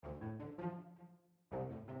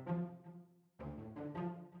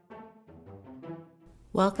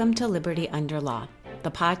Welcome to Liberty Under Law,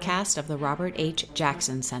 the podcast of the Robert H.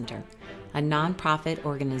 Jackson Center, a nonprofit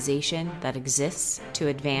organization that exists to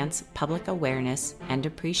advance public awareness and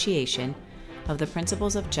appreciation of the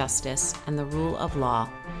principles of justice and the rule of law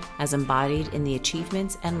as embodied in the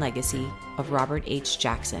achievements and legacy of Robert H.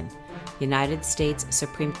 Jackson, United States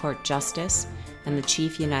Supreme Court Justice and the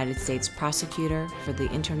Chief United States Prosecutor for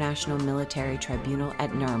the International Military Tribunal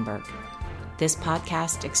at Nuremberg. This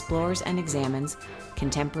podcast explores and examines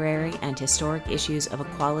contemporary and historic issues of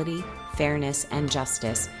equality, fairness, and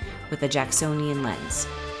justice with a Jacksonian lens,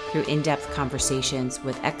 through in-depth conversations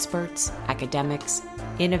with experts, academics,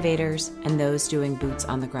 innovators, and those doing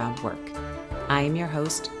boots-on-the-ground work. I am your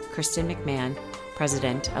host, Kristen McMahon,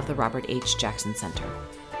 President of the Robert H. Jackson Center.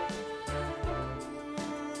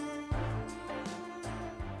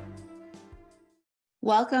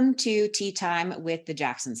 Welcome to Tea Time with the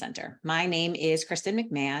Jackson Center. My name is Kristen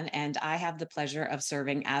McMahon, and I have the pleasure of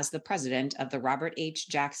serving as the president of the Robert H.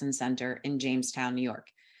 Jackson Center in Jamestown, New York.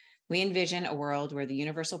 We envision a world where the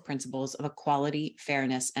universal principles of equality,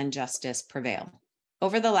 fairness, and justice prevail.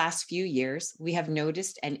 Over the last few years, we have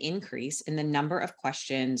noticed an increase in the number of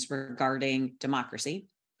questions regarding democracy,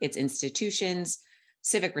 its institutions,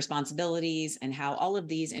 civic responsibilities, and how all of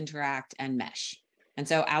these interact and mesh. And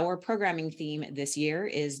so our programming theme this year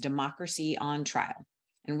is Democracy on Trial.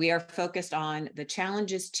 And we are focused on the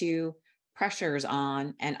challenges to, pressures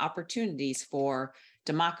on, and opportunities for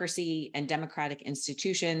democracy and democratic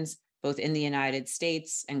institutions, both in the United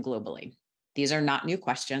States and globally. These are not new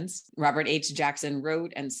questions. Robert H. Jackson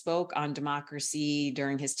wrote and spoke on democracy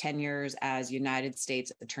during his tenures as United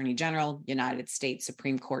States Attorney General, United States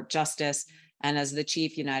Supreme Court Justice, and as the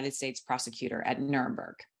Chief United States Prosecutor at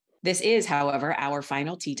Nuremberg. This is, however, our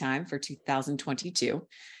final tea time for 2022.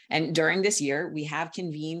 And during this year, we have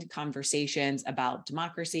convened conversations about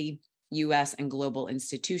democracy, U.S. and global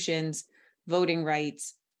institutions, voting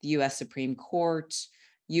rights, the U.S. Supreme Court,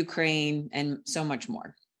 Ukraine, and so much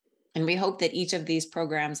more. And we hope that each of these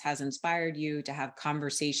programs has inspired you to have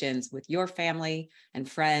conversations with your family and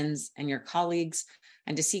friends and your colleagues,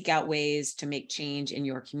 and to seek out ways to make change in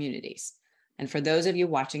your communities. And for those of you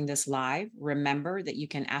watching this live, remember that you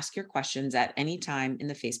can ask your questions at any time in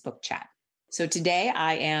the Facebook chat. So today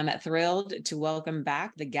I am thrilled to welcome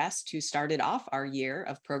back the guest who started off our year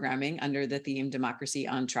of programming under the theme Democracy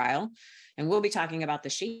on Trial. And we'll be talking about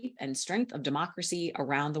the shape and strength of democracy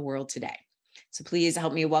around the world today. So please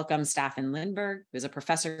help me welcome Staffan Lindberg, who is a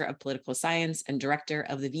professor of political science and director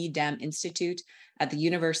of the V-Dem Institute at the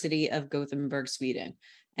University of Gothenburg, Sweden,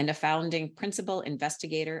 and a founding principal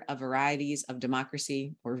investigator of Varieties of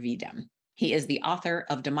Democracy, or V-Dem. He is the author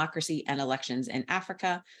of Democracy and Elections in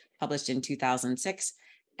Africa, published in 2006,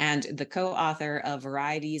 and the co-author of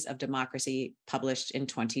Varieties of Democracy, published in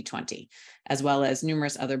 2020, as well as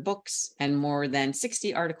numerous other books and more than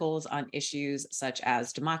 60 articles on issues such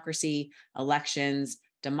as democracy, elections,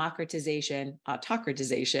 democratization,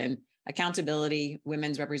 autocratization, accountability,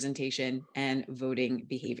 women's representation, and voting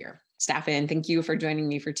behavior. Staffan, thank you for joining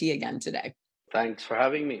me for tea again today. Thanks for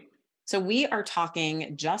having me. So we are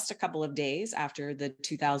talking just a couple of days after the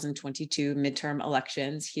 2022 midterm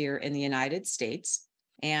elections here in the United States.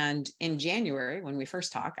 And in January, when we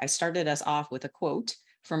first talked, I started us off with a quote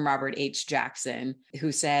from Robert H. Jackson,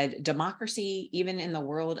 who said, "Democracy, even in the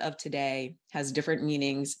world of today, has different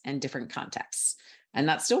meanings and different contexts." And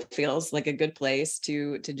that still feels like a good place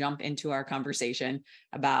to jump into our conversation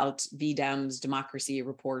about V-Dem's democracy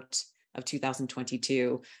report of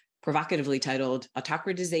 2022, provocatively titled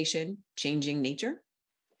Autocratization, Changing Nature.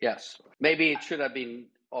 Yes, maybe it should have been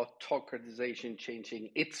Autocratization, Changing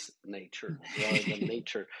Its Nature rather than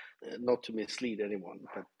nature, not to mislead anyone,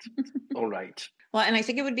 but all right. Well, and I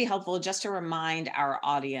think it would be helpful just to remind our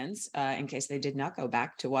audience, in case they did not go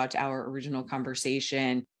back to watch our original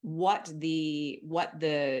conversation, what the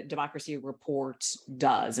democracy report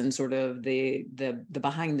does and sort of the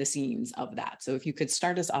behind the scenes of that. So if you could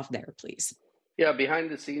start us off there, please. Yeah, behind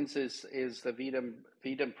the scenes is the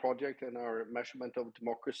V-Dem project and our measurement of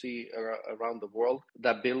democracy around the world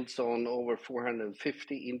that builds on over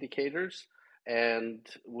 450 indicators, and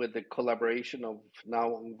with the collaboration of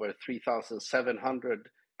now over 3,700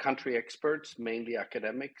 country experts, mainly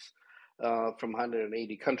academics, from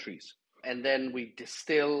 180 countries. And then we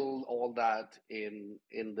distill all that in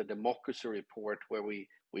the democracy report, where we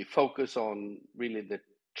focus on really the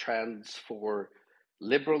trends for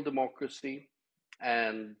liberal democracy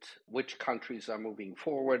and which countries are moving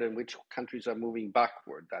forward and which countries are moving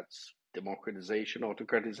backward. That's democratization,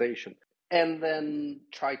 autocratization. And then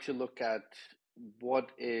try to look at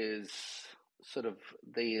what is sort of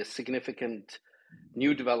the significant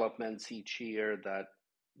new developments each year that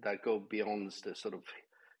that go beyond the sort of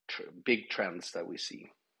big trends that we see.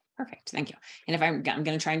 Perfect. Thank you. And if I'm going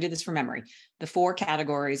to try and do this from memory, the 4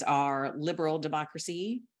 categories are liberal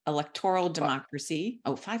democracy, electoral democracy.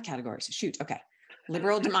 Oh, 5 categories. Shoot. Okay.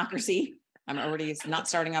 Liberal democracy. I'm already not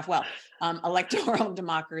starting off well. Electoral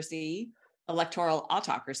democracy, electoral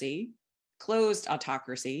autocracy, closed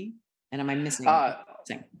autocracy. And am I missing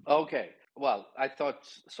something? Okay. Well, I thought,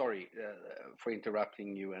 sorry for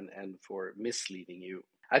interrupting you and for misleading you.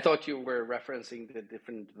 I thought you were referencing the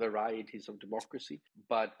different varieties of democracy,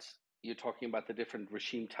 but you're talking about the different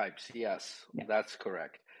regime types. Yes, yeah. That's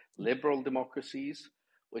correct. Liberal democracies,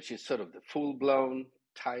 which is sort of the full-blown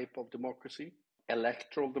type of democracy.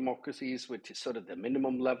 Electoral democracies, which is sort of the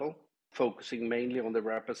minimum level, focusing mainly on the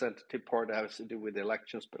representative part that has to do with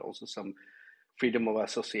elections, but also some freedom of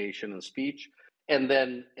association and speech. And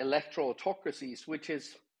then electoral autocracies, which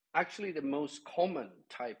is actually the most common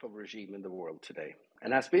type of regime in the world today,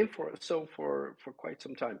 and has been for quite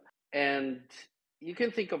some time. And you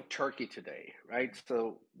can think of Turkey today, right?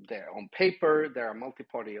 So there, on paper, there are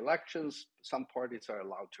multi-party elections. Some parties are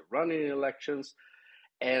allowed to run in elections,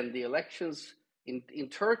 and the elections in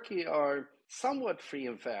Turkey are somewhat free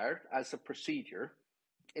and fair as a procedure.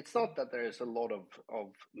 It's not that there is a lot of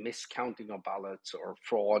miscounting of ballots or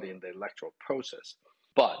fraud in the electoral process,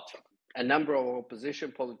 but a number of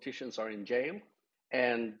opposition politicians are in jail,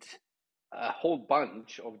 and a whole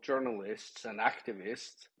bunch of journalists and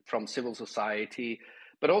activists from civil society,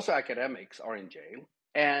 but also academics, are in jail,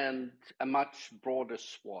 and a much broader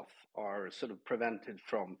swath are sort of prevented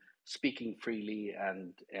from speaking freely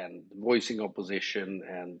and voicing opposition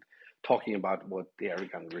and talking about what the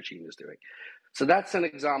Erdogan regime is doing. So that's an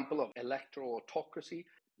example of electoral autocracy,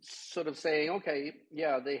 sort of saying, okay,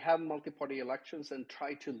 yeah, they have multi-party elections and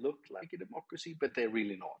try to look like a democracy, but they're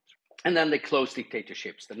really not. And then they close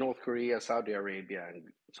dictatorships, the North Korea, Saudi Arabia, and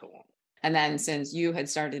so on. And then since you had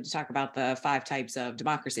started to talk about the 5 types of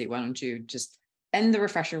democracy, why don't you just end the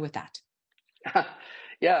refresher with that?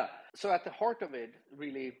 Yeah. So at the heart of it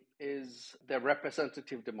really is the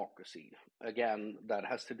representative democracy. Again, that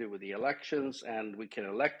has to do with the elections, and we can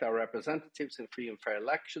elect our representatives in free and fair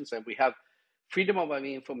elections, and we have freedom of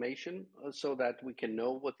information so that we can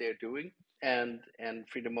know what they're doing, and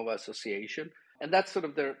freedom of association. And that's sort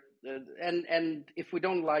of and if we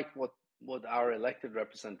don't like what our elected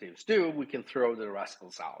representatives do, we can throw the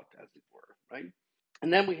rascals out, as it were, right?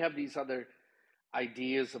 And then we have these other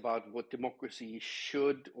ideas about what democracy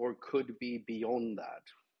should or could be beyond that.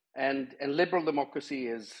 And liberal democracy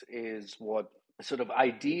is what sort of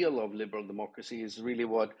ideal of liberal democracy is really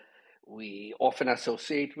what we often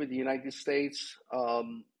associate with the United States.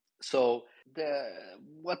 So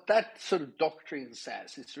what that sort of doctrine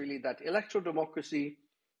says is really that electoral democracy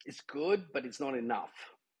is good, but it's not enough,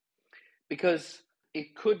 because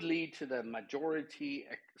it could lead to the majority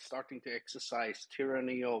starting to exercise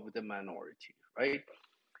tyranny over the minority, right?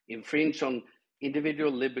 Infringe on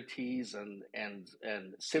individual liberties and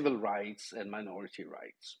civil rights and minority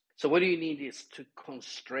rights. So what you need is to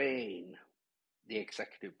constrain the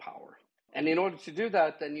executive power. And in order to do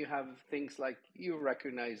that, then you have things like, you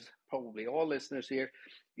recognize, probably all listeners here,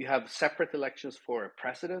 you have separate elections for a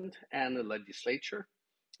president and a legislature,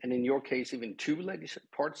 and in your case, even 2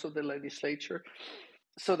 parts of the legislature,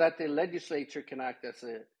 so that the legislature can act as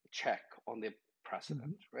a check on the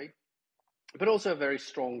president, right? But also a very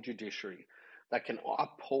strong judiciary that can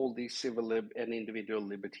uphold these civil and individual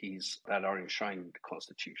liberties that are enshrined in the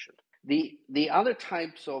Constitution. The other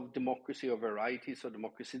types of democracy or varieties of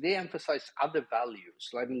democracy, they emphasize other values.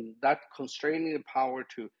 I mean, that constraining the power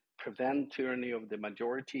to prevent tyranny of the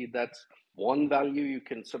majority, that's one value you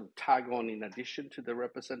can sort of tag on in addition to the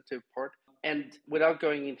representative part. And without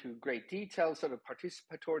going into great detail, sort of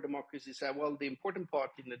participatory democracy said, well, the important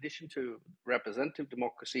part, in addition to representative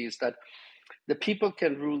democracy, is that the people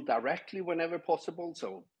can rule directly whenever possible.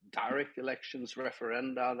 So direct elections,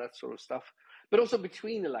 referenda, that sort of stuff. But also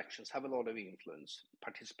between elections have a lot of influence.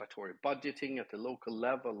 Participatory budgeting at the local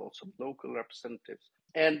level, lots of local representatives.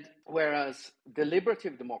 And whereas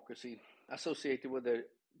deliberative democracy, associated with the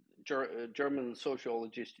German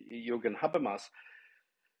sociologist Jürgen Habermas,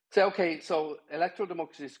 say, okay, so electoral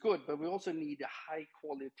democracy is good, but we also need a high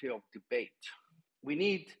quality of debate. We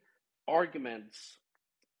need arguments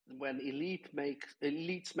when elites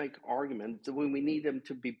make arguments, when we need them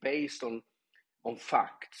to be based on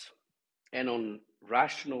facts and on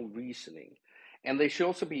rational reasoning. And they should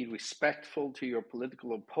also be respectful to your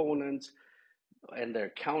political opponents and their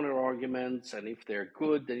counter arguments. And if they're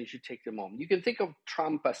good, then you should take them on. You can think of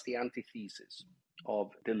Trump as the antithesis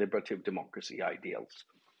of deliberative democracy ideals.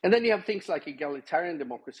 And then you have things like egalitarian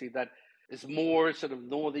democracy that is more sort of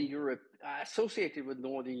Northern Europe, associated with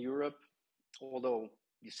Northern Europe, although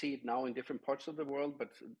you see it now in different parts of the world, but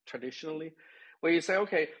traditionally, where you say,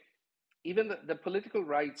 okay, even the political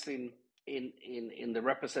rights in the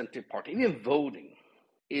representative party, even voting,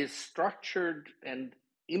 is structured and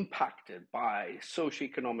impacted by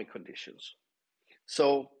socioeconomic conditions.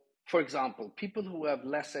 So, for example, people who have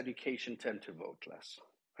less education tend to vote less,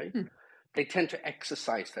 right? They tend to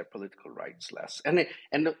exercise their political rights less.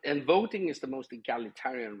 And voting is the most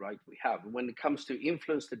egalitarian right we have. When it comes to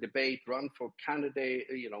influence the debate, run for candidate,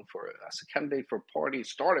 as a candidate for a party,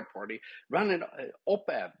 start a party, run an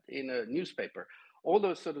op-ed in a newspaper, all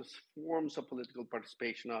those sort of forms of political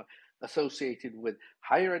participation are associated with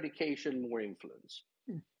higher education, more influence.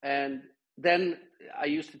 And then I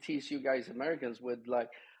used to tease you guys Americans with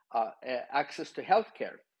access to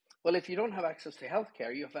healthcare. Well, if you don't have access to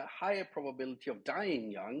healthcare, you have a higher probability of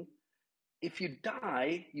dying young. If you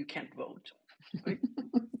die, you can't vote. Right?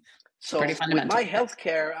 So with my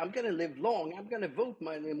healthcare, I'm going to live long. I'm going to vote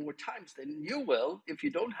many more times than you will if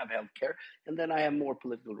you don't have healthcare, and then I have more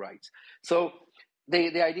political rights. So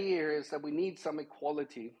the idea here is that we need some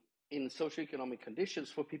equality in socioeconomic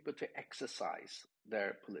conditions for people to exercise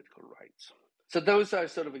their political rights. So those are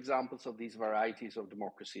sort of examples of these varieties of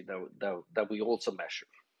democracy that we also measure.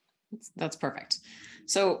 That's perfect.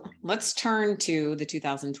 So let's turn to the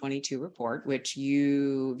 2022 report, which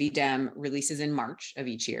VDEM releases in March of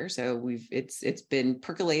each year. So it's been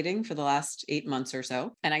percolating for the last 8 months or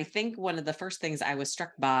so. And I think one of the first things I was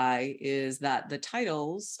struck by is that the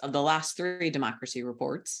titles of the last 3 democracy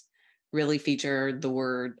reports really featured the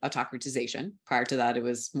word autocratization. Prior to that, it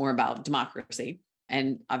was more about democracy.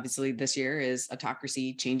 And obviously this year is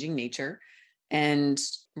autocracy changing nature. And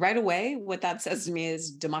right away, what that says to me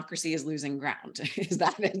is democracy is losing ground. Is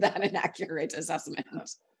that an accurate assessment?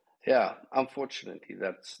 Yeah, unfortunately,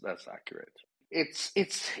 that's accurate.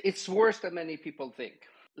 It's worse than many people think.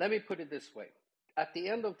 Let me put it this way. At the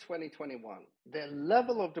end of 2021, the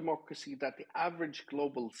level of democracy that the average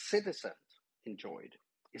global citizen enjoyed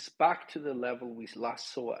is back to the level we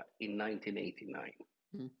last saw in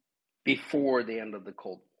 1989, before the end of the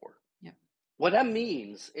Cold War. What that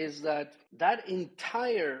means is that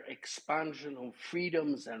entire expansion of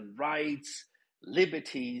freedoms and rights,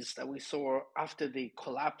 liberties that we saw after the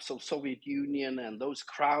collapse of Soviet Union and those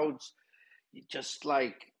crowds just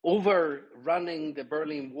like overrunning the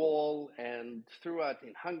Berlin Wall and throughout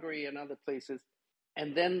in Hungary and other places.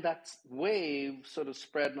 And then that wave sort of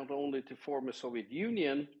spread not only to former Soviet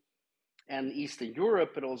Union and Eastern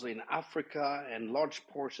Europe, but also in Africa and large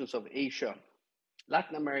portions of Asia.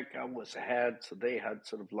 Latin America was ahead, so they had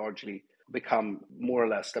sort of largely become more or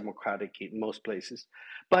less democratic in most places.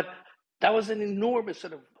 But that was an enormous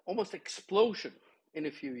sort of almost explosion in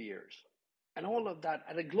a few years. And all of that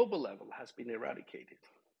at a global level has been eradicated.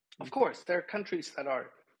 Of course, there are countries that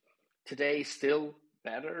are today still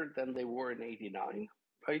better than they were in 89,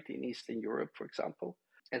 right? In Eastern Europe, for example,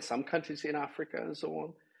 and some countries in Africa and so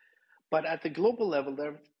on. But at the global level,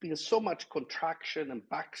 there has been so much contraction and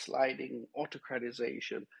backsliding,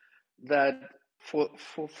 autocratization, that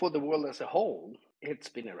for the world as a whole, it's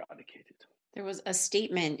been eradicated. There was a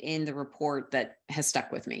statement in the report that has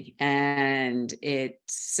stuck with me, and it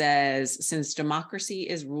says, since democracy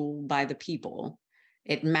is ruled by the people,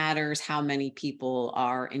 it matters how many people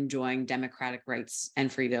are enjoying democratic rights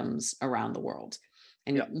and freedoms around the world.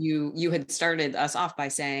 And you had started us off by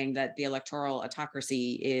saying that the electoral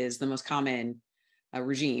autocracy is the most common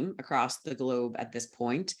regime across the globe at this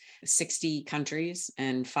point, 60 countries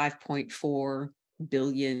and 5.4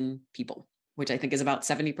 billion people, which I think is about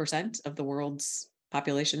 70% of the world's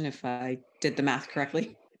population, if I did the math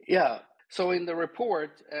correctly. Yeah. So in the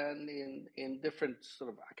report and in different sort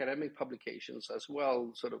of academic publications as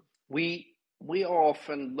well, sort of we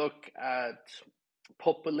often look at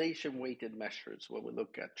population-weighted measures when we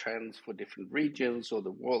look at trends for different regions or the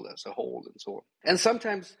world as a whole and so on. And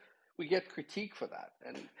sometimes we get critique for that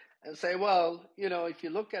and say, well, if you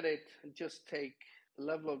look at it and just take the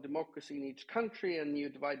level of democracy in each country and you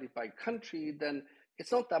divide it by country, then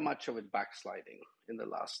it's not that much of a backsliding in the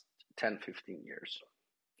last 10, 15 years.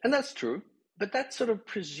 And that's true, but that sort of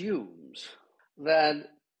presumes that,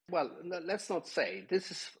 well, let's not say,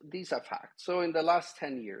 these are facts. So in the last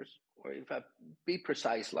 10 years, or if I be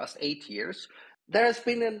precise, last 8 years, there has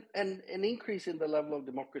been an increase in the level of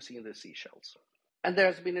democracy in the Seychelles. And there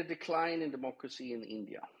has been a decline in democracy in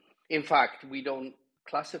India. In fact, we don't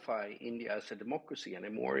classify India as a democracy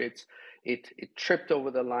anymore. It tripped over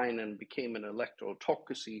the line and became an electoral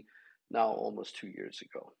autocracy now almost 2 years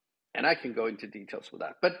ago. And I can go into details with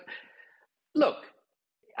that. But look,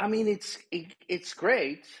 I mean, it's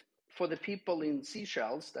great for the people in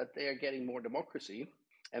Seychelles that they are getting more democracy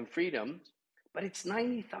and freedom, but it's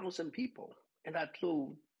 90,000 people in that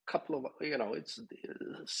little couple of, it's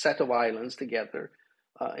a set of islands together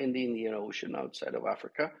in the Indian Ocean outside of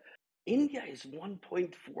Africa. India is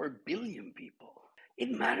 1.4 billion people. It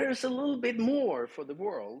matters a little bit more for the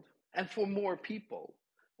world and for more people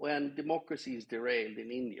when democracy is derailed in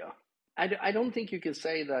India. I don't think you can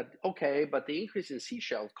say that, okay, but the increase in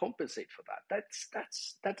Seychelles compensate for that.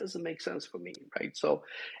 That doesn't make sense for me, right? So,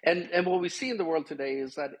 and what we see in the world today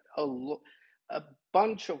is that a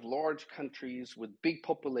bunch of large countries with big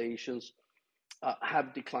populations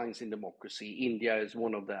have declines in democracy. India is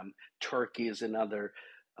one of them. Turkey is another.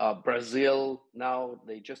 Brazil, now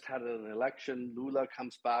they just had an election. Lula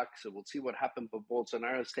comes back, so we'll see what happened. But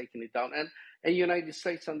Bolsonaro is taking it down, and United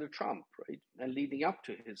States under Trump, right, and leading up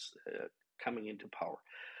to his coming into power.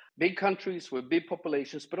 Big countries with big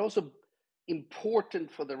populations, but also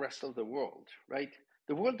important for the rest of the world, right?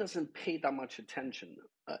 The world doesn't pay that much attention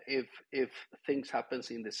if things happens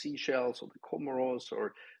in the Seychelles or the Comoros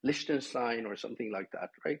or Liechtenstein or something like that,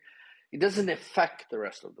 right? It doesn't affect the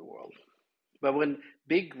rest of the world. But when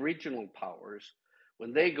big regional powers,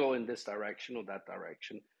 when they go in this direction or that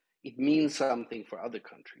direction, it means something for other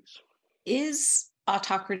countries. Is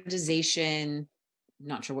autocratization,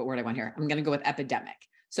 not sure what word I want here, I'm going to go with epidemic.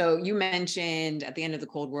 So you mentioned at the end of the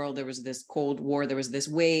Cold War, there was this Cold War, there was this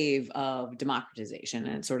wave of democratization,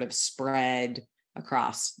 and it sort of spread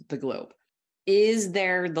across the globe. Is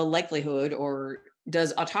there the likelihood, or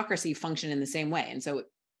does autocracy function in the same way? And so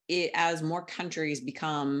as more countries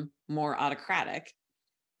become more autocratic,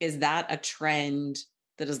 is that a trend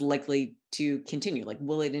that is likely to continue? Like,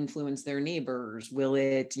 will it influence their neighbors? Will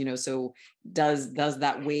it, so does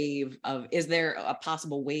that wave of, is there a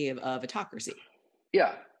possible wave of autocracy?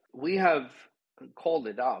 Yeah, we have called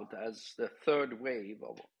it out as the third wave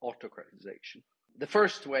of autocratization. The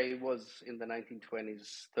first wave was in the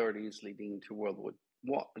 1920s, 30s, leading to World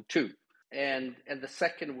War II. And the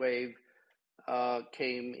second wave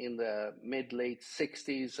came in the mid-late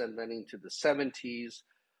 60s and then into the 70s,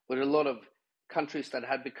 with a lot of countries that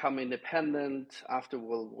had become independent after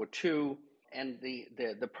World War II. And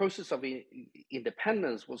the process of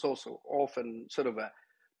independence was also often sort of a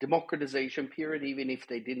democratization period, even if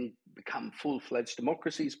they didn't become full-fledged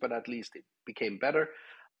democracies, but at least it became better.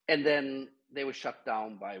 And then they were shut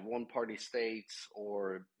down by one-party states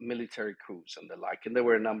or military coups and the like. And there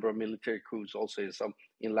were a number of military coups also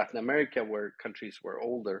in Latin America where countries were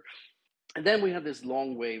older. And then we had this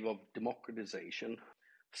long wave of democratization,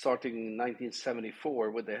 starting in 1974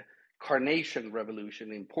 with the Carnation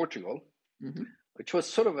Revolution in Portugal, mm-hmm. which was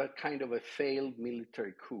sort of a kind of a failed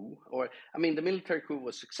military coup. The military coup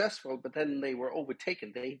was successful, but then they were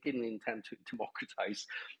overtaken. They didn't intend to democratize.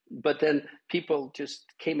 But then people just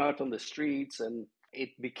came out on the streets and it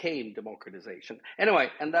became democratization.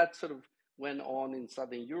 Anyway, and that sort of went on in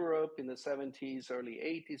Southern Europe in the 70s, early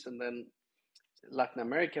 80s, and then Latin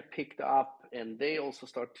America picked up and they also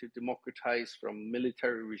started to democratize from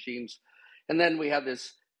military regimes. And then we had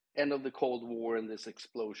this end of the Cold War and this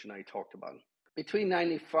explosion I talked about. Between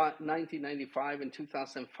 1995 and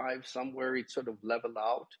 2005, somewhere it sort of leveled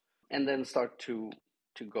out and then start to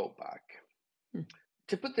go back.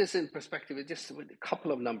 To put this in perspective, just with a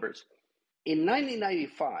couple of numbers. In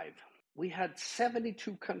 1995, we had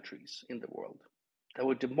 72 countries in the world that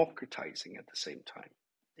were democratizing at the same time.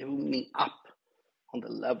 They were moving up on the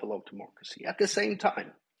level of democracy at the same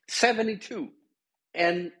time. 72.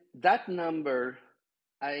 And that number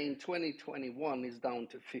in 2021 is down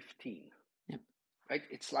to 15. Right?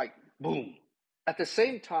 It's like, boom. At the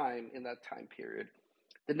same time, in that time period,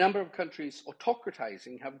 the number of countries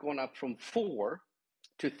autocratizing have gone up from 4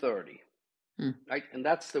 to 30. Right? And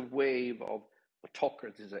that's the wave of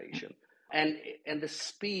autocratization. And the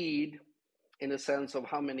speed, in a sense of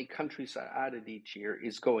how many countries are added each year,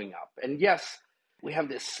 is going up. And yes, we have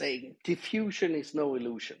this saying, diffusion is no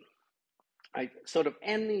illusion. Right? Sort of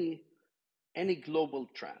any global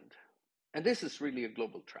trend, and this is really a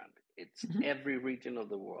global trend. It's every region of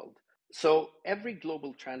the world. So every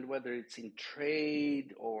global trend, whether it's in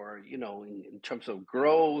trade or, in terms of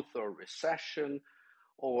growth or recession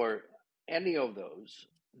or any of those,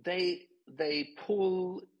 they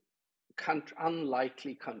pull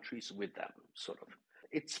unlikely countries with them, sort of.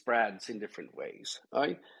 It spreads in different ways,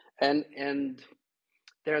 right? And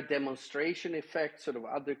there are demonstration effects, sort of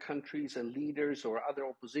other countries and leaders or other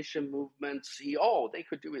opposition movements see, oh, they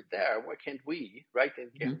could do it there. Why can't we, right?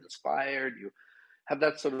 And get inspired. You have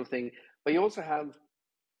that sort of thing. But you also have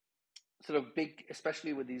sort of big,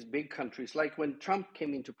 especially with these big countries, like when Trump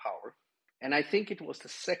came into power, And I think it was the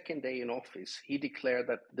second day in office, he declared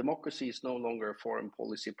that democracy is no longer a foreign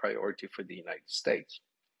policy priority for the United States.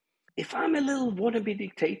 If I'm a little wannabe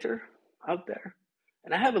dictator out there,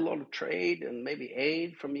 and I have a lot of trade and maybe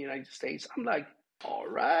aid from the United States, I'm like, all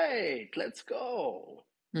right, let's go.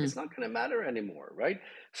 It's not going to matter anymore, right?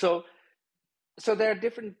 So there are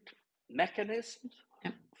different mechanisms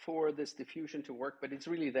for this diffusion to work, but it's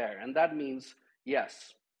really there. And that means,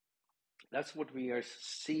 yes, that's what we are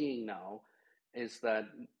seeing now, is that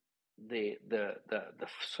the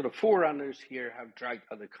sort of forerunners here have dragged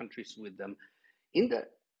other countries with them in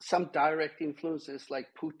some direct influences, like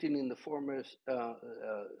Putin in the former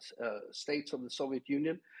states of the Soviet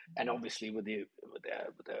Union, and obviously with the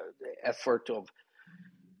effort of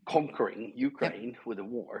conquering Ukraine with a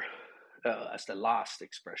war as the last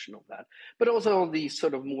expression of that, but also all these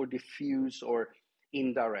sort of more diffuse or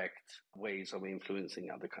indirect ways of influencing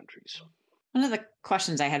other countries. One of the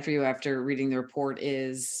questions I had for you after reading the report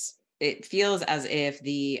is, it feels as if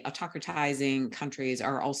the autocratizing countries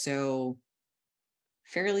are also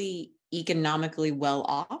fairly economically well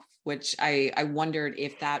off, which I wondered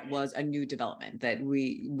if that was a new development, that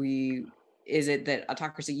is it that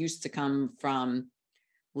autocracy used to come from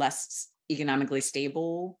less economically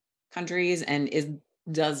stable countries, and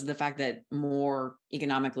does the fact that more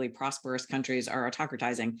economically prosperous countries are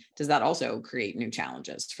autocratizing, does that also create new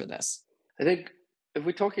challenges for this? I think if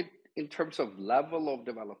we talk in terms of level of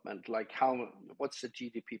development, like what's the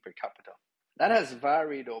GDP per capita, that has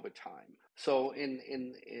varied over time. So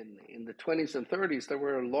in the 20s and 30s, there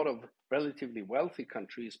were a lot of relatively wealthy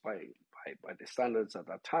countries by the standards at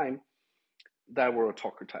that time that were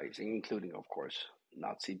autocratizing, including, of course,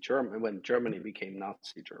 Nazi Germany, when Germany became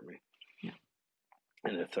Nazi Germany,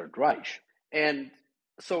 and the Third Reich. And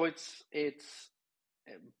so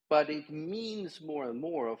but it means more and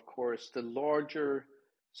more, of course, the larger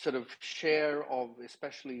sort of share of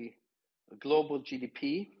especially global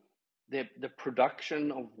GDP, the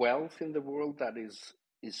production of wealth in the world that is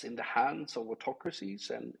in the hands of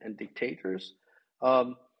autocracies and dictators,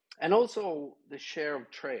 and also the share of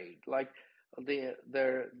trade. Like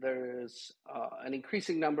there's an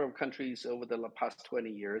increasing number of countries over the past 20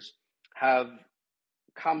 years have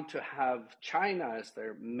come to have China as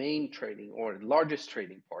their main trading or largest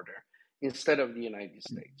trading partner instead of the United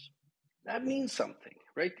States. That means something,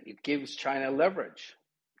 right? It gives China leverage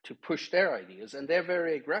to push their ideas, and they're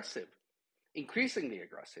very aggressive, increasingly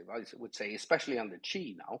aggressive, I would say, especially under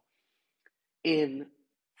Xi now, in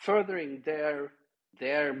furthering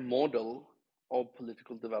their model of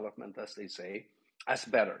political development, as they say, as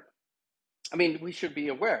better. I mean, we should be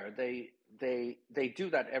aware they do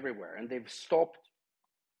that everywhere, and they've stopped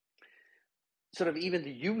sort of even the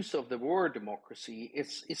use of the word democracy.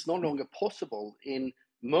 It's no longer possible in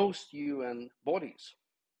most UN bodies,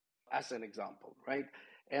 as an example, right?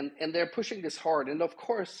 And they're pushing this hard. And of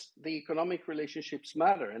course, the economic relationships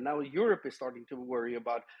matter. And now Europe is starting to worry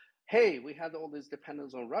about, hey, we had all this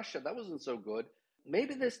dependence on Russia. That wasn't so good.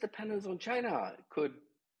 Maybe this dependence on China could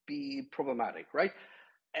be problematic, right?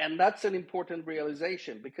 And that's an important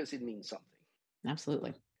realization because it means something.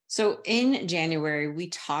 Absolutely. So in January, we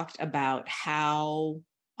talked about how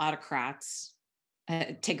autocrats,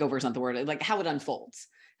 takeover is not the word, like how it unfolds.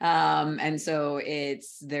 And so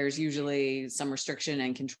there's usually some restriction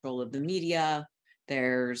and control of the media.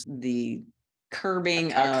 There's the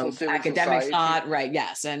curbing of academic thought, right?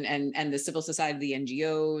 Yes. And the civil society, the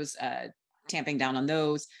NGOs, tamping down on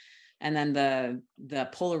those. And then the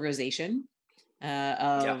polarization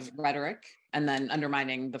of rhetoric, and then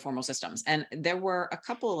undermining the formal systems. And there were a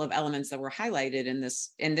couple of elements that were highlighted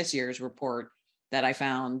in this year's report that I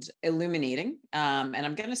found illuminating. And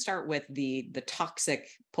I'm going to start with the toxic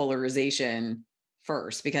polarization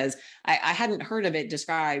first, because I hadn't heard of it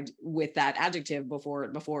described with that adjective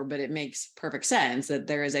before, but it makes perfect sense that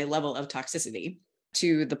there is a level of toxicity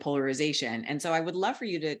to the polarization. And so I would love for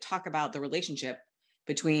you to talk about the relationship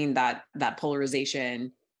between that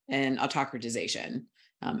polarization and autocratization.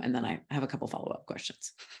 And then I have a couple follow-up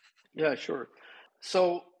questions. Yeah, sure.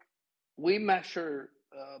 So we measure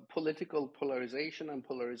political polarization and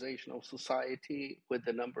polarization of society with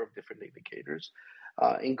a number of different indicators.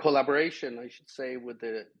 In collaboration, I should say, with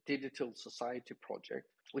the Digital Society Project,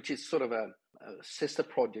 which is sort of a sister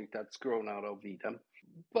project that's grown out of VIDEM.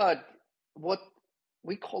 But what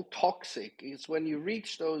we call toxic is when you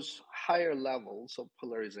reach those higher levels of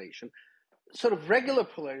polarization. Sort of regular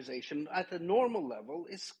polarization at the normal level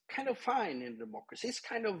is kind of fine in democracy. It's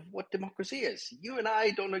kind of what democracy is. You and I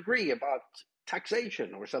don't agree about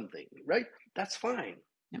taxation or something, right? That's fine.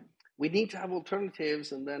 Yeah. We need to have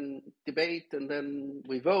alternatives, and then debate, and then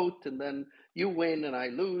we vote, and then you win and I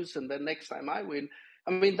lose, and then next time I win.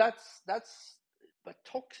 I mean, but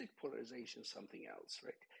toxic polarization is something else,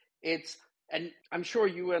 right? And I'm sure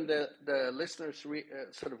you and the listeners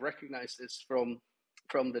sort of recognize this from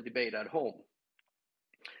the debate at home.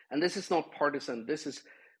 And this is not partisan.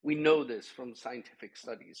 We know this from scientific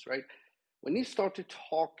studies, right? When you start to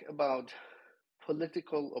talk about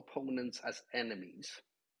political opponents as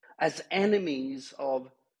enemies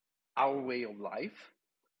of our way of life,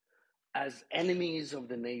 as enemies of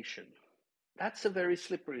the nation, that's a very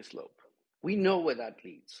slippery slope. We know where that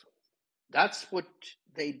leads. That's what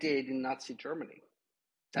they did in Nazi Germany.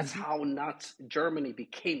 That's how Germany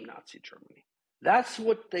became Nazi Germany. That's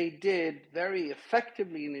what they did very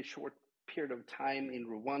effectively in a short period of time in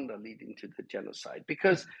Rwanda, leading to the genocide.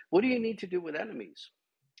 Because what do you need to do with enemies?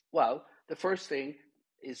 Well, the first thing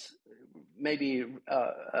is maybe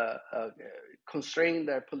constrain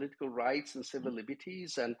their political rights and civil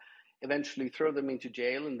liberties, and eventually throw them into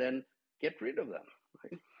jail, and then get rid of them.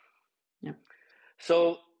 Right? Yeah.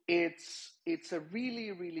 So it's a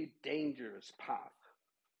really, really dangerous path,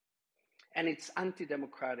 and it's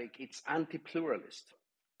anti-democratic. It's anti-pluralist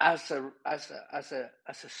as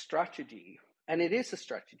a strategy, and it is a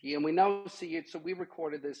strategy. And we now see it. So we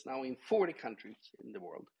recorded this now in 40 countries in the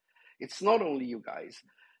world. It's not only you guys,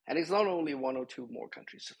 and it's not only one or two more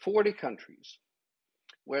countries. 40 countries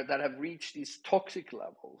that have reached these toxic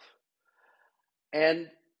levels, and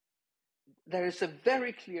there is a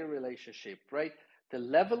very clear relationship, right? The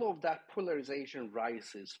level of that polarization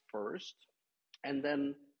rises first, and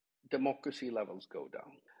then democracy levels go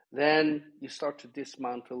down. Then you start to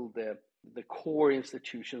dismantle the core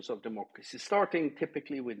institutions of democracy, starting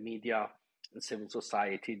typically with media and civil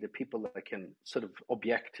society, the people that can sort of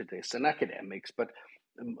object to this, and academics, but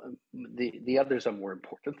the others are more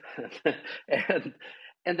important.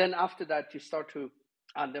 and then after that, you start to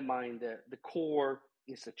undermine the core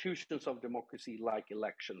institutions of democracy, like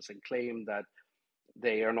elections, and claim that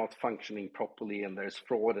they are not functioning properly and there's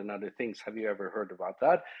fraud and other things. Have you ever heard about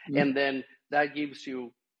that? Mm. And then that gives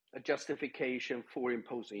you a justification for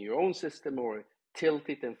imposing your own system, or tilt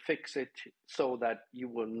it and fix it so that you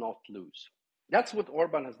will not lose. That's what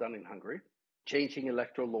Orban has done in Hungary, changing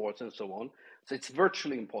electoral laws and so on. So it's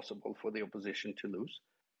virtually impossible for the opposition to lose.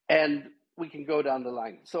 And we can go down the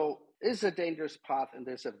line. So it's a dangerous path, and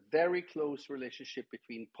there's a very close relationship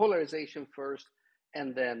between polarization first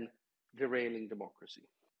and then derailing democracy.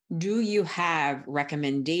 Do you have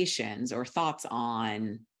recommendations or thoughts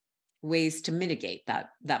on ways to mitigate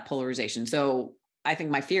that polarization? So I think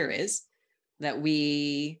my fear is that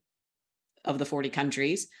we, of the 40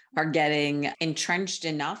 countries, are getting entrenched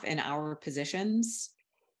enough in our positions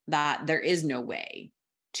that there is no way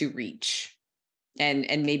to reach. And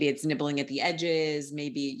maybe it's nibbling at the edges,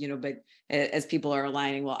 maybe, but as people are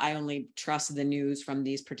aligning, well, I only trust the news from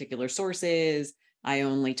these particular sources. I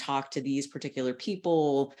only talk to these particular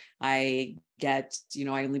people. I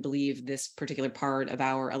only believe this particular part of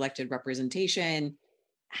our elected representation.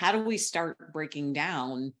 How do we start breaking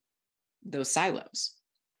down those silos?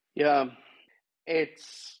 Yeah,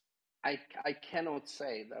 I cannot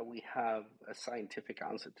say that we have a scientific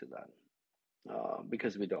answer to that,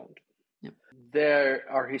 because we don't. Yep. There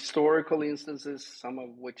are historical instances, some of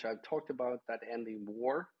which I've talked about, that end in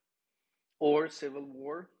war or civil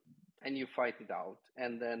war, and you fight it out,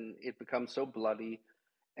 and then it becomes so bloody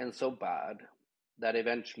and so bad that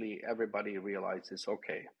eventually everybody realizes,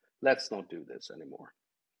 okay, let's not do this anymore.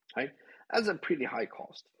 Right? That's a pretty high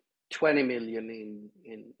cost. 20 million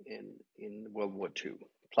in World War II,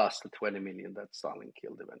 plus the 20 million that Stalin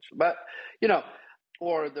killed eventually. But,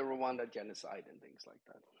 or the Rwanda genocide and things like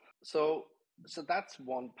that. So that's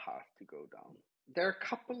one path to go down. There are a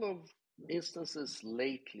couple of instances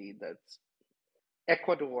lately that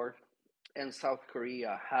Ecuador and South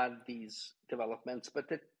Korea had these developments, but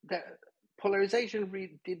the polarization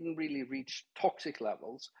didn't really reach toxic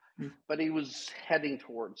levels, but it was heading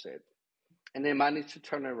towards it. And they managed to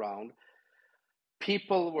turn around.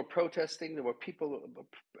 People were protesting. There were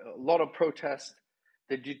a lot of protests.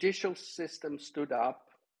 The judicial system stood up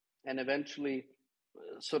and eventually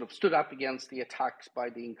sort of stood up against the attacks by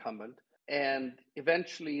the incumbent. And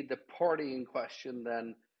eventually the party in question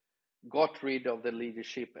then got rid of the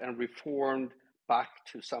leadership and reformed back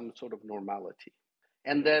to some sort of normality.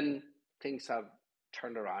 And then things have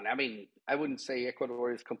turned around. I mean, I wouldn't say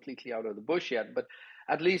Ecuador is completely out of the bush yet, but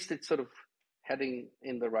at least it's sort of heading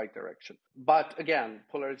in the right direction. But again,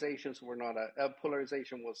 polarization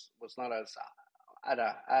was not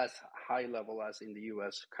as high level as in the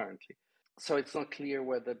US currently. So it's not clear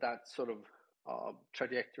whether that sort of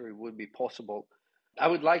trajectory would be possible. I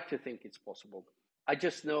would like to think it's possible. I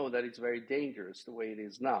just know that it's very dangerous the way it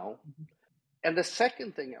is now. And the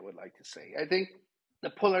second thing I would like to say, I think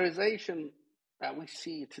the polarization that we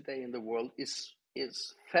see today in the world is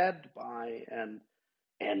fed by and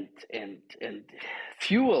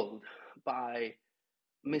fueled by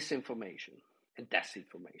misinformation and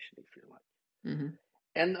disinformation, if you like. Mm-hmm.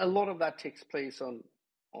 And a lot of that takes place on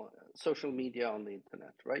social media, on the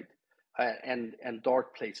internet, right? And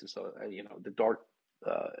dark places, the dark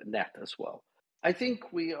net as well. I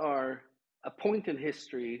think we are a point in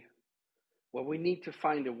history where we need to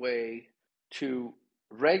find a way to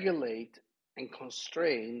regulate and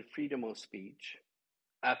constrain freedom of speech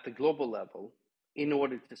at the global level in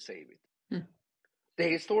order to save it. Hmm. The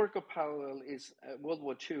historical parallel is World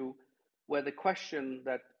War II, where the question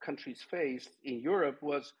that countries faced in Europe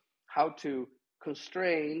was how to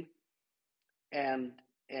constrain and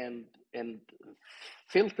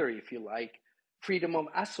filter, if you like, freedom of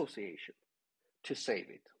association to save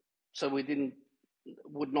it. So we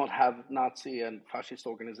would not have Nazi and fascist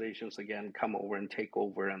organizations again come over and take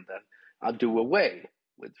over and then do away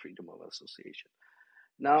with freedom of association.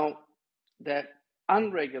 Now, that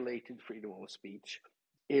unregulated freedom of speech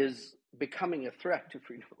is becoming a threat to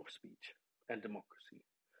freedom of speech and democracy.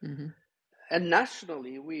 Mm-hmm. And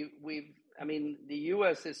nationally, the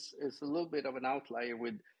US is a little bit of an outlier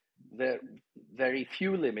with the very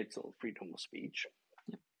few limits on freedom of speech.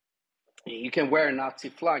 You can wear a Nazi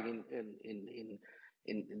flag in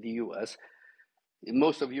the US. In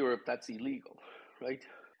most of Europe, that's illegal, right?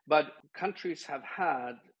 But countries have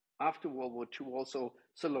had, after World War II, also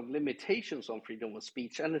sort of limitations on freedom of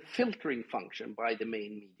speech and a filtering function by the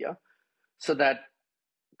main media, so that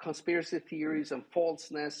conspiracy theories and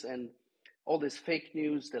falseness and all this fake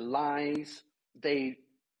news, the lies, they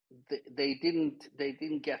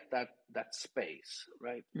didn't get that space,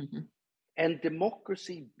 right? Mm-hmm. And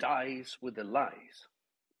democracy dies with the lies.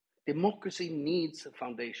 Democracy needs a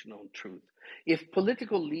foundation on truth. If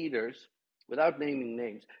political leaders, without naming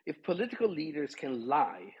names, if political leaders can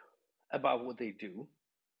lie about what they do,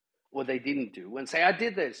 what they didn't do, and say, I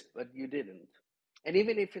did this, but you didn't, and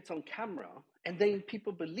even if it's on camera, and then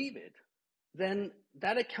people believe it, then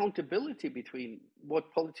that accountability between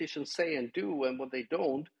what politicians say and do and what they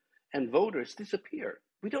don't, and voters disappear.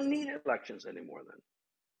 We don't need elections anymore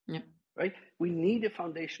then. Yeah. Right? We need a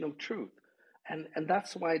foundation of truth. And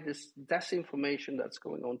that's why this disinformation that's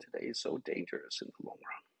going on today is so dangerous in the long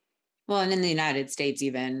run. Well, and in the United States,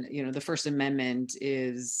 even, the First Amendment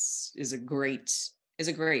is a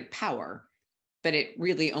great power, but it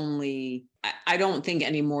really only, I don't think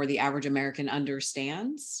anymore the average American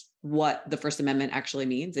understands what the First Amendment actually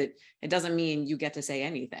means. It doesn't mean you get to say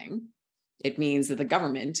anything. It means that the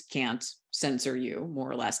government can't censor you, more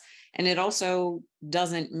or less. And it also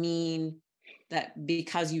doesn't mean that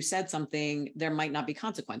because you said something, there might not be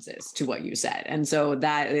consequences to what you said. And so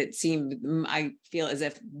that I feel as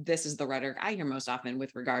if this is the rhetoric I hear most often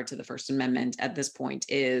with regard to the First Amendment at this point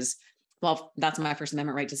is, well, that's my First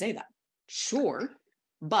Amendment right to say that. Sure,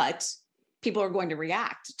 but people are going to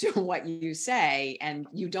react to what you say, and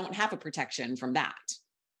you don't have a protection from that.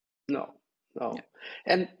 No. Yeah.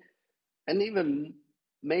 And even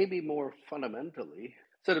maybe more fundamentally,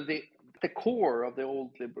 sort of the core of the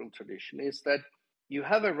old liberal tradition is that you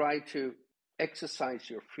have a right to exercise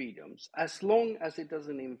your freedoms as long as it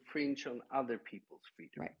doesn't infringe on other people's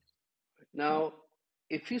freedom. Right. Now,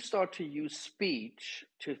 if you start to use speech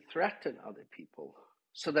to threaten other people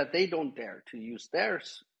so that they don't dare to use their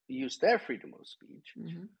freedom of speech,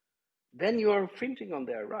 mm-hmm. then you are infringing on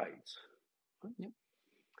their rights. Yep.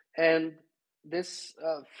 And this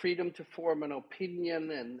freedom to form an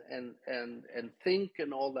opinion and think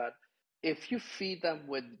and all that, if you feed them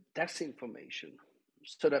with disinformation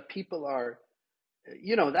so that people are,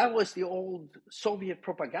 that was the old Soviet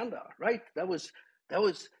propaganda, right? That was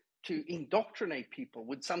to indoctrinate people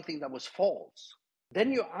with something that was false.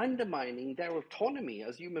 Then you're undermining their autonomy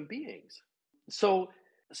as human beings. So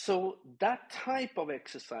that type of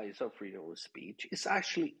exercise of freedom of speech is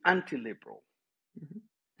actually anti-liberal. Mm-hmm.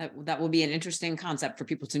 That will be an interesting concept for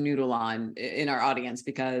people to noodle on in our audience,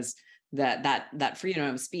 because that freedom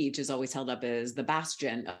of speech is always held up as the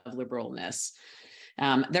bastion of liberalness.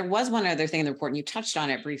 There was one other thing in the report, and you touched on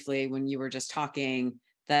it briefly when you were just talking,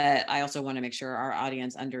 that I also want to make sure our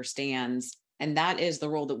audience understands, and that is the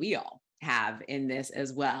role that we all have in this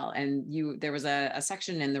as well. And there was a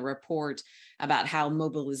section in the report about how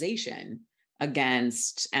mobilization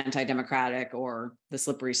against anti-democratic, or the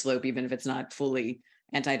slippery slope, even if it's not fully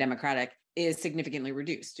anti-democratic, is significantly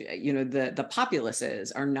reduced. The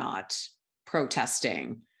populaces are not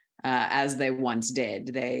protesting as they once did.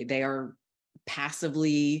 They are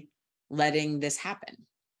passively letting this happen.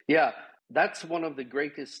 Yeah, that's one of the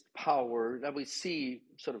greatest power that we see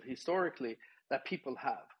sort of historically that people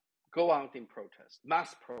have. Go out in protest,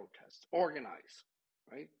 mass protest, organize,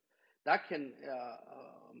 right? That can,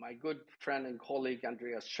 my good friend and colleague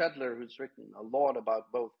Andreas Schedler, who's written a lot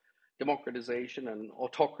about both democratization and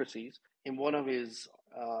autocracies, in one of his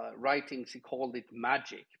writings, he called it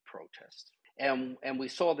magic protest. And we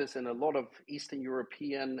saw this in a lot of Eastern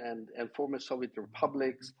European and former Soviet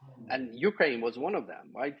republics. And Ukraine was one of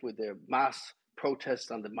them, right? With the mass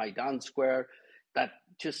protests on the Maidan Square that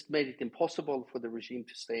just made it impossible for the regime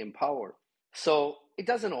to stay in power. So it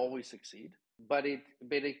doesn't always succeed, but it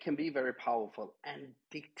can be very powerful. And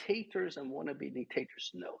dictators and wannabe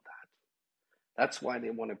dictators know that. That's why they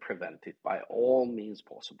want to prevent it by all means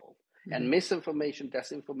possible. Mm-hmm. And misinformation,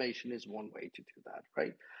 disinformation is one way to do that,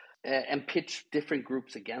 right? And pitch different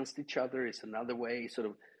groups against each other is another way. Sort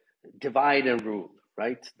of divide and rule,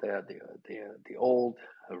 right? The old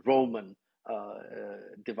Roman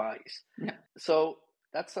device. Yeah. So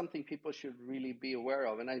that's something people should really be aware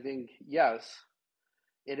of. And I think, yes,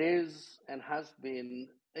 it is and has been,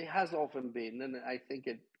 it has often been, and I think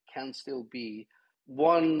it can still be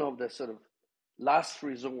one of the sort of last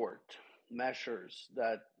resort measures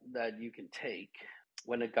that you can take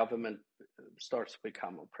when a government starts to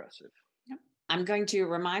become oppressive. Yep. I'm going to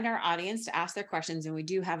remind our audience to ask their questions, and we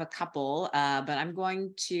do have a couple, but I'm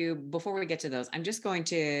going to, before we get to those, I'm just going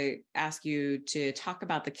to ask you to talk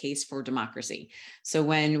about the case for democracy. So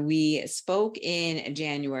when we spoke in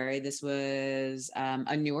January, this was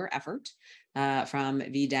a newer effort from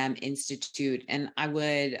VDEM Institute. And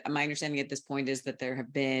my understanding at this point is that there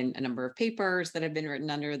have been a number of papers that have been written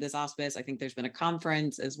under this auspice. I think there's been a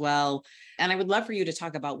conference as well. And I would love for you to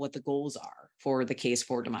talk about what the goals are for the case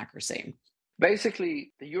for democracy.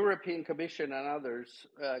 Basically, the European Commission and others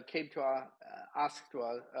came to ask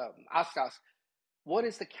us, what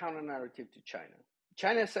is the counter narrative to China?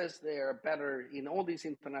 China says they are better in all these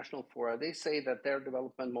international fora. They say that their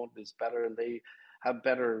development model is better and they have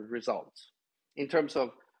better results in terms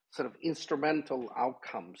of sort of instrumental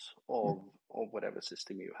outcomes of whatever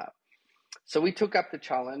system you have. So we took up the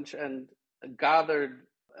challenge and gathered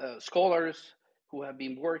scholars who have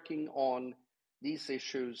been working on these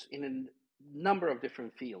issues in a number of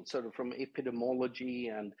different fields, sort of from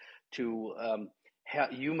epidemiology and to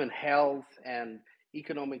human health and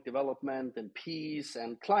economic development and peace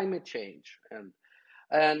and climate change,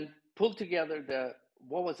 and pulled together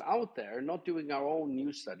what was out there, not doing our own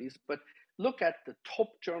new studies, but look at the top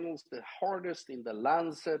journals, the hardest in the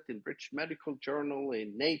Lancet, in British Medical Journal,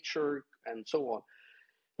 in Nature, and so on.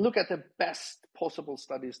 Look at the best possible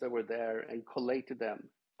studies that were there and collated them.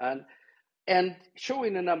 And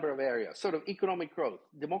showing a number of areas, sort of economic growth.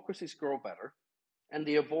 Democracies grow better, and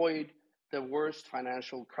they avoid the worst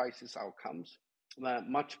financial crisis outcomes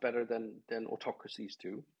much better than autocracies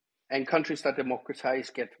do. And countries that democratize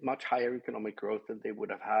get much higher economic growth than they would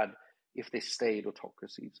have had if they stayed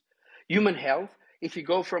autocracies. Human health, if you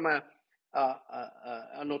go from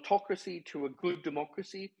an autocracy to a good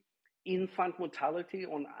democracy, infant mortality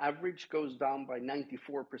on average goes down by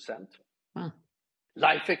 94%. Wow.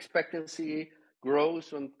 Life expectancy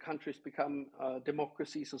grows when countries become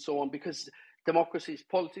democracies and so on, because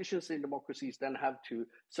politicians in democracies then have to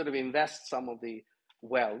sort of invest some of the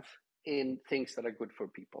wealth in things that are good for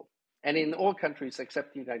people. And in all countries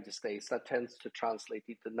except the United States, that tends to translate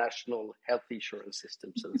into national health insurance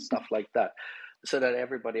systems and stuff like that, so that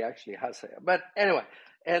everybody actually has it. But anyway,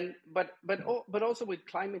 but also with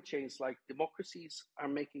climate change, like democracies are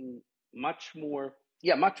making much more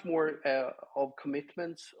of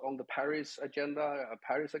commitments on the Paris agenda,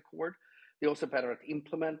 Paris Accord. They're also better at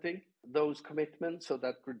implementing those commitments so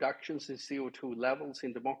that reductions in CO2 levels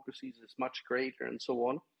in democracies is much greater and so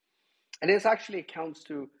on. And this actually accounts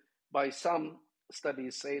to, by some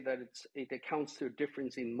studies say that it accounts to a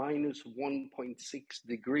difference in minus 1.6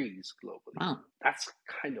 degrees globally. Wow. That's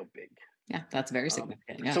kind of big. Yeah, that's very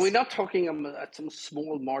significant. Yes. So we're not talking about some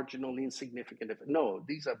small, marginal, insignificant. No,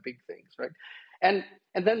 these are big things, right? And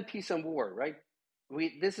then peace and war, right?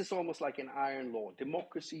 This is almost like an iron law.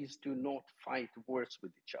 Democracies do not fight wars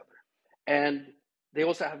with each other. And they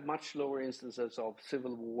also have much lower instances of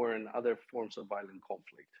civil war and other forms of violent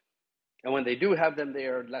conflict. And when they do have them, they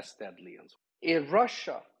are less deadly. In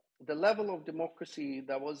Russia, the level of democracy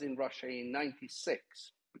that was in Russia in 96,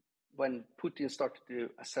 when Putin started to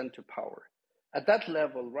ascend to power, at that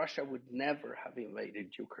level, Russia would never have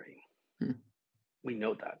invaded Ukraine. We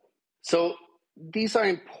know that. So these are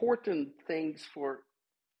important things for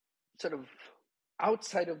sort of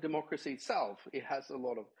outside of democracy itself. It has a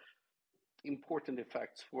lot of important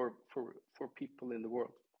effects for people in the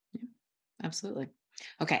world. Yeah, absolutely.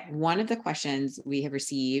 Okay. One of the questions we have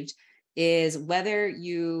received is whether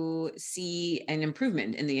you see an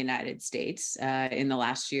improvement in the United States in the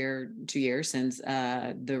last year, 2 years since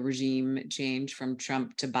the regime change from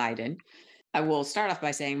Trump to Biden. I will start off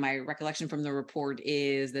by saying my recollection from the report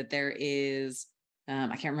is that there is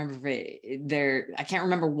I can't remember I can't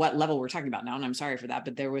remember what level we're talking about now, and I'm sorry for that,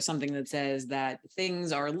 but there was something that says that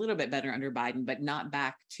things are a little bit better under Biden, but not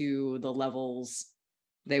back to the levels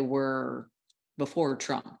they were before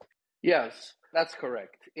Trump. Yes, that's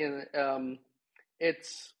correct.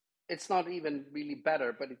 It's not even really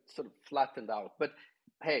better, but it's sort of flattened out. But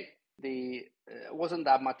hey, the wasn't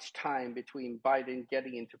that much time between Biden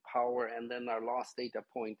getting into power and then our last data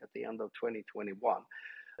point at the end of 2021.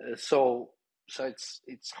 So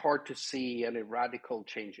it's hard to see any radical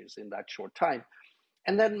changes in that short time.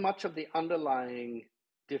 And then much of the underlying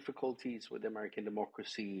difficulties with American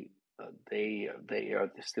democracy, they are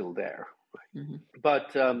still there. Right? Mm-hmm.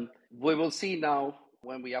 But we will see now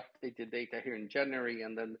when we update the data here in January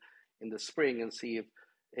and then in the spring, and see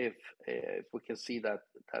if we can see that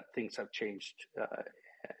things have changed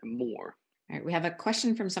more. All right, we have a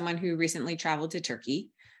question from someone who recently traveled to Turkey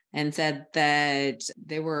and said that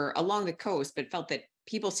they were along the coast, but felt that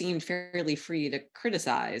people seemed fairly free to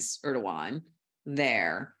criticize Erdogan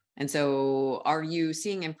there. And so are you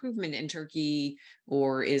seeing improvement in Turkey,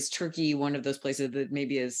 or is Turkey one of those places that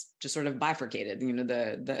maybe is just sort of bifurcated? You know,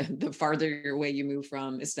 the farther away you move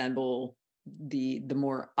from Istanbul, the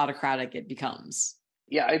more autocratic it becomes.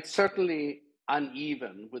 Yeah, it's certainly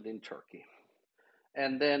uneven within Turkey.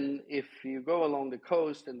 And then if you go along the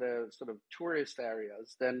coast and the sort of tourist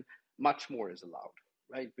areas, then much more is allowed,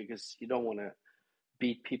 right? Because you don't want to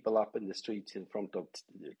beat people up in the streets in front of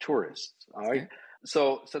tourists, all right? Okay.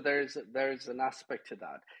 So there's an aspect to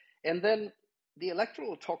that. And then the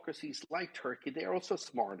electoral autocracies like Turkey, they're also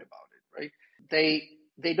smart about it, right?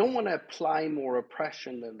 They don't want to apply more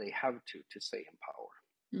oppression than they have to stay in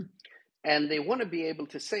power. And they want to be able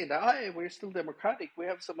to say that, hey, we're still democratic. We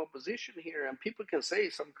have some opposition here, and people can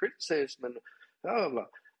say some criticism and blah, blah, blah.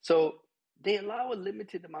 So they allow a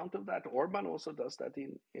limited amount of that. Orban also does that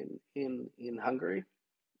in Hungary,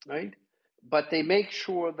 right? But they make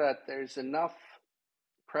sure that there's enough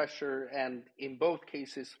pressure, and in both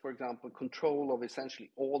cases, for example, control of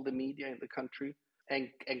essentially all the media in the country, and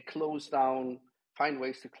find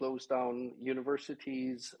ways to close down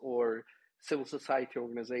universities or civil society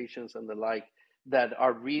organizations and the like that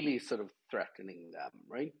are really sort of threatening them,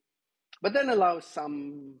 right? But then allow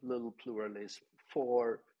some little pluralism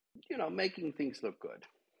for, making things look good.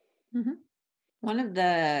 Mm-hmm. One of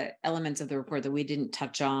the elements of the report that we didn't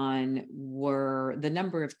touch on were the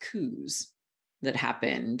number of coups that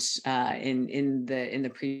happened in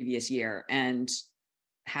the previous year, and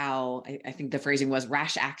how I think the phrasing was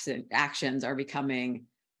rash actions are becoming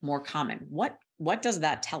more common. What does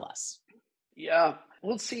that tell us? Yeah,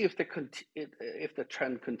 we'll see if the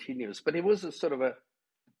trend continues. But it was a sort of a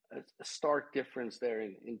stark difference there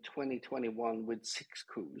in 2021 with 6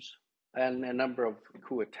 coups and a number of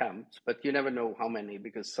coup attempts. But you never know how many,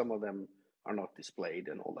 because some of them are not displayed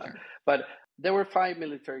and all that. Sure. But there were 5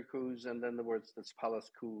 military coups, and then there was this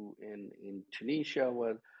palace coup in Tunisia,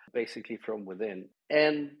 basically from within.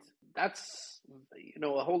 And that's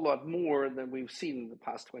a whole lot more than we've seen in the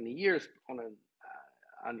past 20 years on an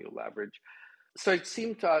annual average. So it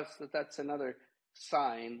seemed to us that that's another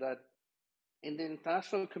sign that in the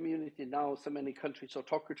international community now, so many countries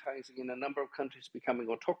autocratizing and a number of countries becoming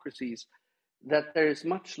autocracies, that there is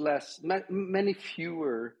many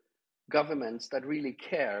fewer governments that really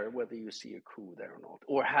care whether you see a coup there or not,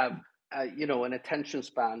 or have an attention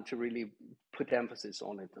span to really put emphasis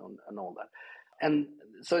on it and all that. And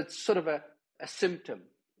so it's sort of a symptom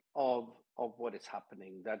of what is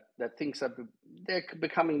happening, that things they're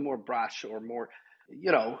becoming more brash, or more,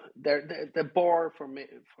 the bar for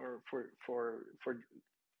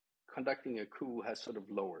conducting a coup has sort of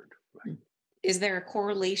lowered. Right? Is there a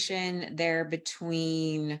correlation there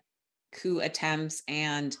between coup attempts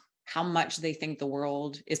and how much they think the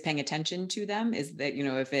world is paying attention to them? Is that,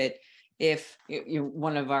 if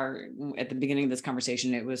one of our, at the beginning of this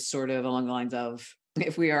conversation, it was sort of along the lines of,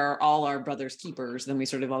 if we are all our brother's keepers, then we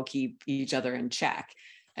sort of all keep each other in check.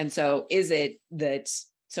 And so is it that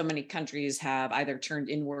so many countries have either turned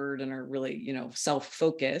inward and are really,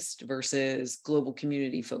 self-focused versus global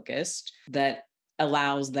community focused, that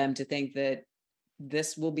allows them to think that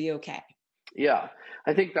this will be okay? Yeah,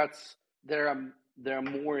 I think there are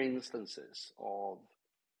more instances of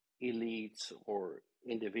elites or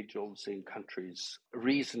individuals in countries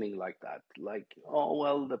reasoning like that, like, oh,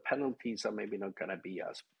 well, the penalties are maybe not going to be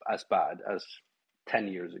as bad as 10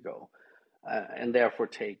 years ago, and therefore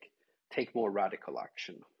take more radical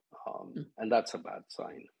action. And that's a bad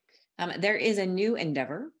sign. There is a new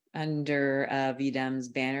endeavor under VDEM's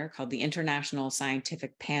banner called the International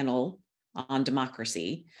Scientific Panel on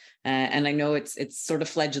Democracy. And I know it's sort of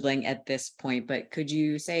fledgling at this point, but could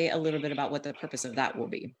you say a little bit about what the purpose of that will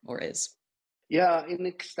be or is? Yeah, in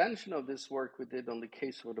extension of this work we did on the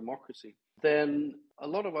case for democracy, then a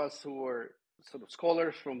lot of us who are sort of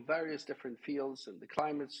scholars from various different fields, and the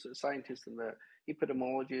climate scientists and the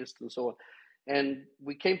epidemiologists and so on, and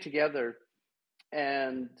we came together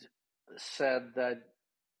and said that,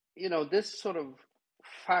 this sort of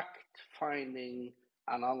fact-finding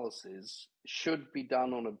analysis should be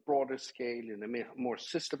done on a broader scale in a more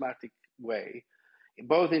systematic way,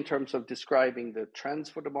 both in terms of describing the trends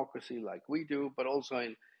for democracy like we do, but also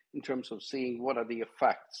in terms of seeing what are the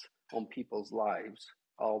effects on people's lives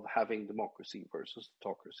of having democracy versus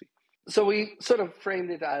autocracy. So we sort of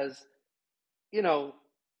framed it as,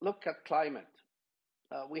 look at climate.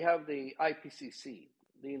 We have the IPCC,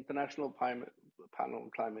 the International Panel on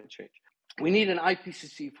Climate Change. We need an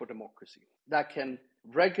IPCC for democracy that can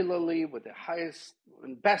regularly, with the highest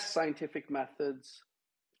and best scientific methods,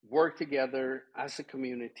 work together as a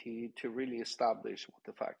community to really establish what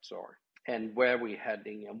the facts are and where we're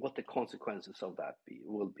heading and what the consequences of that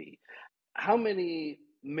will be. How many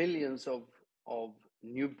millions of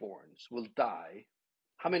newborns will die?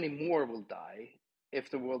 How many more will die if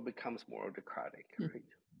the world becomes more autocratic, right?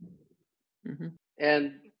 Mm-hmm.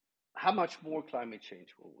 And how much more climate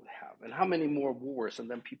change will we have? And how many more wars and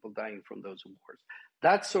then people dying from those wars?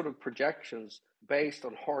 That sort of projections based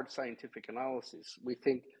on hard scientific analysis, we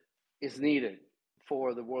think is needed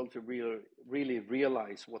for the world to really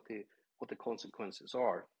realize what the consequences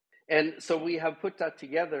are. And so we have put that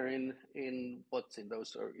together in what's in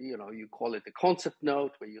those, or, you call it the concept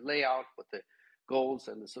note, where you lay out what the goals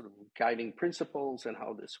and the sort of guiding principles and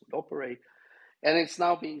how this would operate. And it's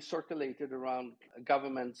now being circulated around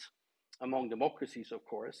governments among democracies, of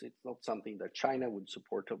course. It's not something that China would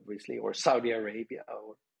support, obviously, or Saudi Arabia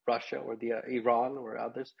or Russia or Iran or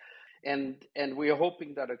others. And we are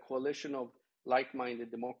hoping that a coalition of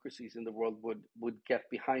like-minded democracies in the world would get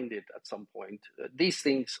behind it at some point. These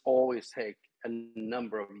things always take a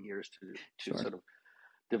number of years to sort of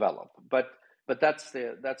develop, but that's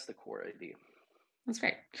the core idea. That's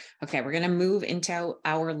great. Okay, we're going to move into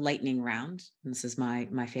our lightning round. This is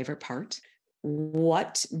my favorite part.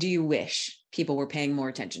 What do you wish people were paying more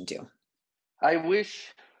attention to? I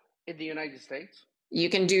wish in the United States.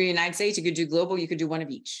 You can do United States, you could do global, you could do one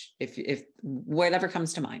of each, if whatever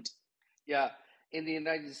comes to mind. Yeah, in the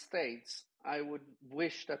United States, I would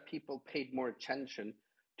wish that people paid more attention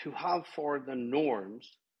to how far the norms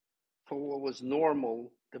for what was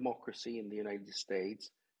normal democracy in the United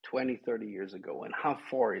States 20, 30 years ago, and how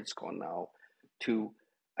far it's gone now to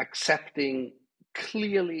accepting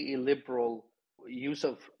clearly illiberal use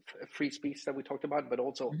of free speech that we talked about, but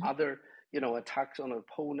also other, attacks on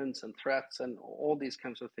opponents and threats and all these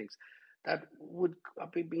kinds of things that would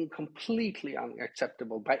be being completely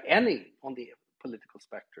unacceptable by any on the political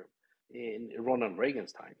spectrum in Ronald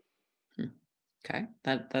Reagan's time. Okay,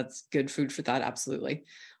 that's good food for thought. Absolutely.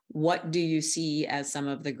 What do you see as some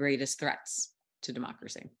of the greatest threats to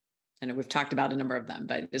democracy? I know we've talked about a number of them,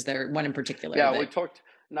 but is there one in particular? Yeah, we talked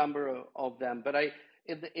a number of them, but I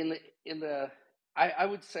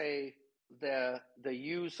would say the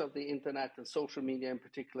use of the internet and social media in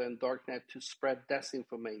particular and darknet to spread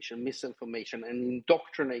disinformation, misinformation, and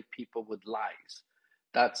indoctrinate people with lies.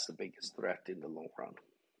 That's the biggest threat in the long run.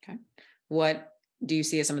 Okay. What do you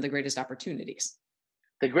see as some of the greatest opportunities?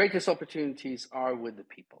 The greatest opportunities are with the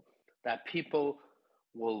people, that people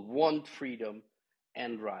will want freedom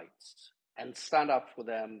and rights and stand up for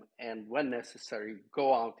them, and when necessary,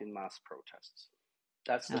 go out in mass protests.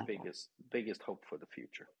 That's the biggest hope for the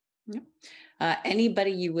future. Yeah.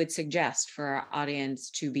 Anybody you would suggest for our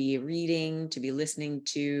audience to be reading, to be listening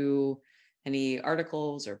to, any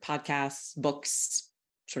articles or podcasts, books,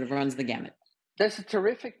 sort of runs the gamut? There's a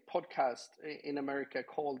terrific podcast in America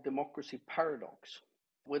called Democracy Paradox,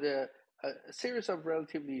 with a series of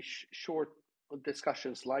relatively short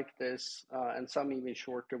discussions like this, and some even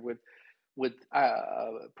shorter, with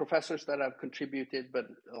professors that have contributed, but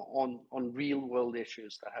on real world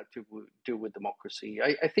issues that have to do with democracy.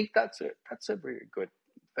 I think that's a very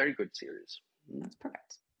good series. That's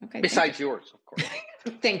perfect. Okay. Besides yours, of course.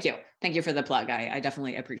 Thank you. Thank you for the plug. I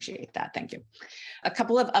definitely appreciate that. Thank you. A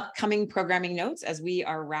couple of upcoming programming notes as we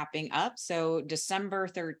are wrapping up. So December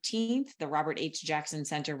 13th, the Robert H. Jackson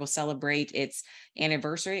Center will celebrate its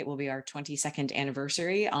anniversary. It will be our 22nd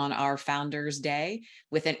anniversary on our Founders Day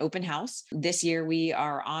with an open house. This year, we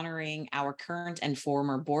are honoring our current and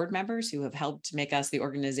former board members who have helped make us the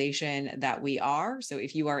organization that we are. So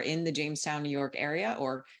if you are in the Jamestown, New York area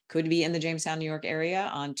or could be in the Jamestown, New York area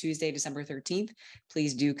on Tuesday, December 13th,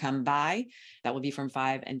 please do come by. That will be from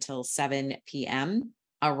 5 until 7 p.m.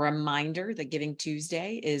 A reminder that Giving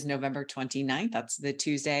Tuesday is November 29th. That's the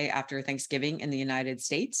Tuesday after Thanksgiving in the United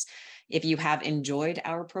States. If you have enjoyed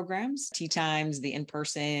our programs, Tea Times, the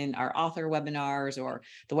in-person, our author webinars, or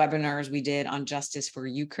the webinars we did on justice for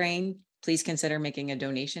Ukraine, please consider making a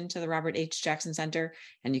donation to the Robert H. Jackson Center.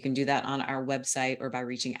 And you can do that on our website or by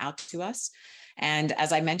reaching out to us. And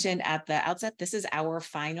as I mentioned at the outset, this is our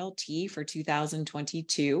final tea for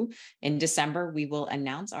 2022. In December, we will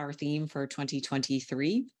announce our theme for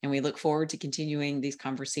 2023, and we look forward to continuing these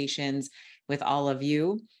conversations with all of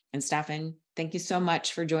you. And Staffan, thank you so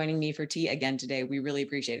much for joining me for tea again today. We really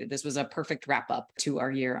appreciate it. This was a perfect wrap up to our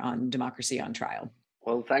year on Democracy on Trial.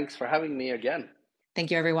 Well, thanks for having me again. Thank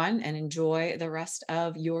you, everyone, and enjoy the rest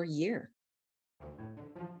of your year.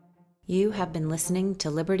 You have been listening to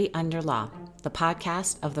Liberty Under Law, the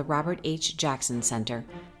podcast of the Robert H. Jackson Center.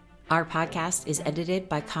 Our podcast is edited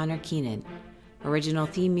by Connor Keenan. Original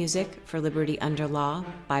theme music for Liberty Under Law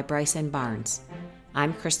by Bryson Barnes.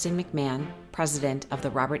 I'm Kristen McMahon, president of the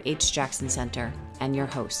Robert H. Jackson Center, and your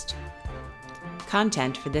host.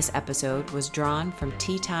 Content for this episode was drawn from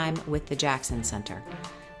Tea Time with the Jackson Center,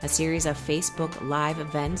 a series of Facebook Live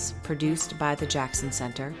events produced by the Jackson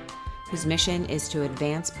Center, whose mission is to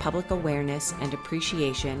advance public awareness and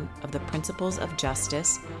appreciation of the principles of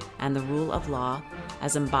justice and the rule of law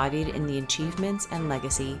as embodied in the achievements and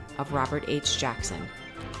legacy of Robert H. Jackson,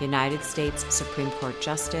 United States Supreme Court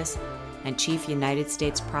Justice and Chief United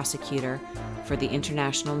States Prosecutor for the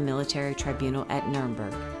International Military Tribunal at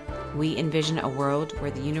Nuremberg. We envision a world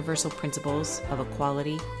where the universal principles of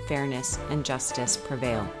equality, fairness, and justice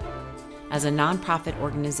prevail. As a nonprofit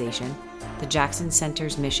organization, the Jackson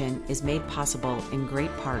Center's mission is made possible in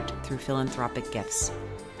great part through philanthropic gifts.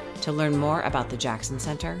 To learn more about the Jackson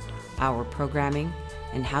Center, our programming,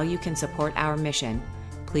 and how you can support our mission,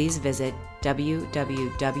 please visit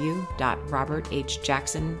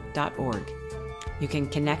www.roberthjackson.org. You can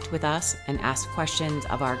connect with us and ask questions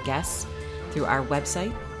of our guests through our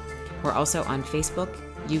website. We're also on Facebook,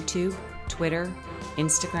 YouTube, Twitter,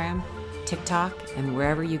 Instagram, TikTok, and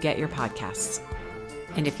wherever you get your podcasts.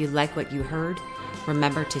 And if you like what you heard,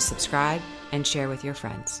 remember to subscribe and share with your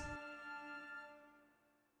friends.